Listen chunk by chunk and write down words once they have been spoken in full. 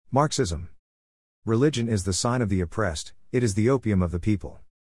Marxism. Religion is the sign of the oppressed, it is the opium of the people.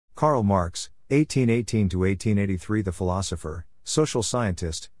 Karl Marx, 1818-1883. The philosopher, social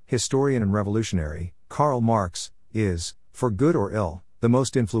scientist, historian and revolutionary, Karl Marx, is, for good or ill, the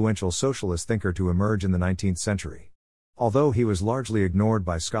most influential socialist thinker to emerge in the 19th century. Although he was largely ignored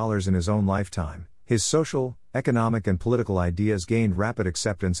by scholars in his own lifetime, his social, economic and political ideas gained rapid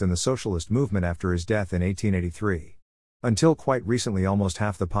acceptance in the socialist movement after his death in 1883. Until quite recently, almost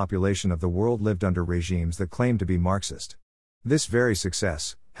half the population of the world lived under regimes that claimed to be Marxist. This very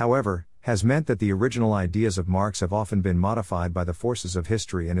success, however, has meant that the original ideas of Marx have often been modified by the forces of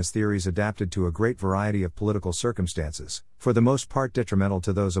history and his theories adapted to a great variety of political circumstances, for the most part detrimental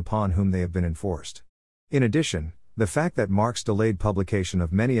to those upon whom they have been enforced. In addition, the fact that Marx delayed publication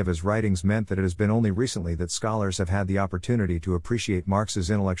of many of his writings meant that it has been only recently that scholars have had the opportunity to appreciate Marx's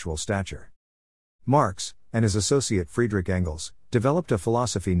intellectual stature. Marx, and his associate Friedrich Engels, developed a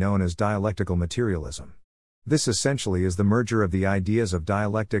philosophy known as dialectical materialism. This essentially is the merger of the ideas of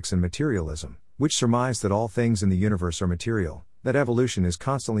dialectics and materialism, which surmise that all things in the universe are material, that evolution is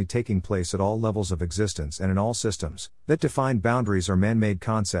constantly taking place at all levels of existence and in all systems, that defined boundaries are man-made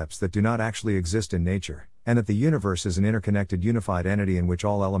concepts that do not actually exist in nature, and that the universe is an interconnected unified entity in which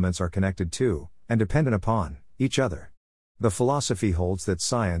all elements are connected to, and dependent upon, each other. The philosophy holds that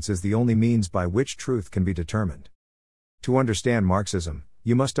science is the only means by which truth can be determined. To understand Marxism,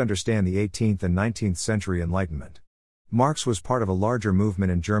 you must understand the 18th and 19th century Enlightenment. Marx was part of a larger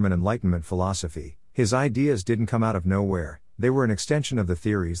movement in German Enlightenment philosophy. His ideas didn't come out of nowhere, they were an extension of the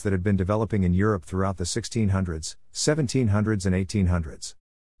theories that had been developing in Europe throughout the 1600s, 1700s and 1800s.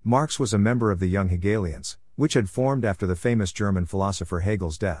 Marx was a member of the Young Hegelians, which had formed after the famous German philosopher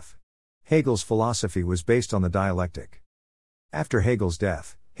Hegel's death. Hegel's philosophy was based on the dialectic. After Hegel's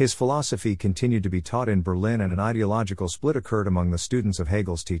death, his philosophy continued to be taught in Berlin and an ideological split occurred among the students of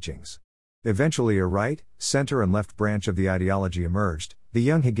Hegel's teachings. Eventually a right, center and left branch of the ideology emerged, the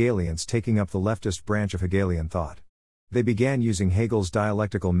Young Hegelians taking up the leftist branch of Hegelian thought. They began using Hegel's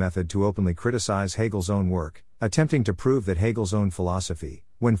dialectical method to openly criticize Hegel's own work, attempting to prove that Hegel's own philosophy,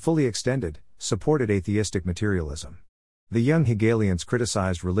 when fully extended, supported atheistic materialism. The Young Hegelians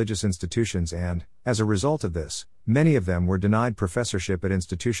criticized religious institutions and, as a result of this, many of them were denied professorship at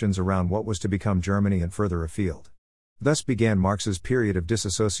institutions around what was to become Germany and further afield. Thus began Marx's period of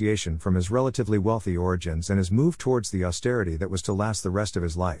disassociation from his relatively wealthy origins and his move towards the austerity that was to last the rest of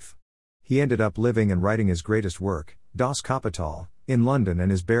his life. He ended up living and writing his greatest work, Das Kapital, in London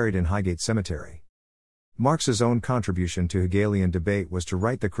and is buried in Highgate Cemetery. Marx's own contribution to Hegelian debate was to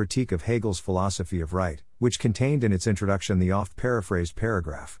write the critique of Hegel's philosophy of right, which contained in its introduction the oft-paraphrased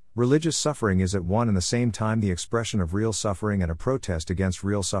paragraph, "Religious suffering is at one and the same time the expression of real suffering and a protest against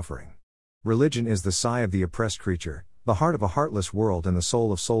real suffering. Religion is the sigh of the oppressed creature, the heart of a heartless world and the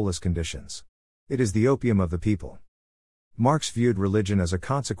soul of soulless conditions. It is the opium of the people." Marx viewed religion as a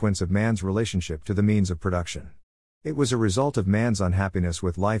consequence of man's relationship to the means of production. It was a result of man's unhappiness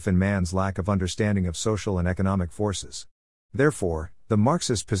with life and man's lack of understanding of social and economic forces. Therefore, the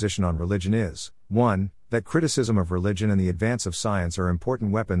Marxist position on religion is, 1. That criticism of religion and the advance of science are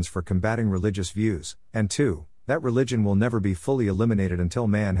important weapons for combating religious views, and 2. That religion will never be fully eliminated until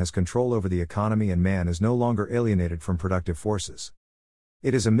man has control over the economy and man is no longer alienated from productive forces.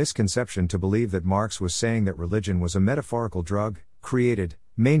 It is a misconception to believe that Marx was saying that religion was a metaphorical drug, created,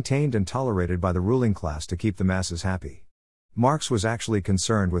 maintained and tolerated by the ruling class to keep the masses happy. Marx was actually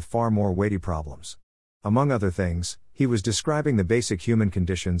concerned with far more weighty problems. Among other things, he was describing the basic human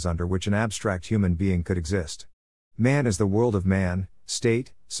conditions under which an abstract human being could exist. Man is the world of man,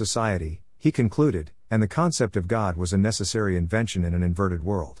 state, society, he concluded, and the concept of God was a necessary invention in an inverted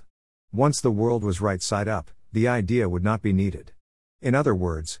world. Once the world was right side up, the idea would not be needed. In other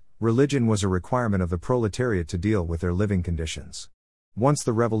words, religion was a requirement of the proletariat to deal with their living conditions. Once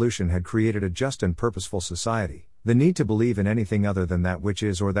the revolution had created a just and purposeful society, the need to believe in anything other than that which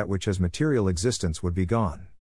is or that which has material existence would be gone.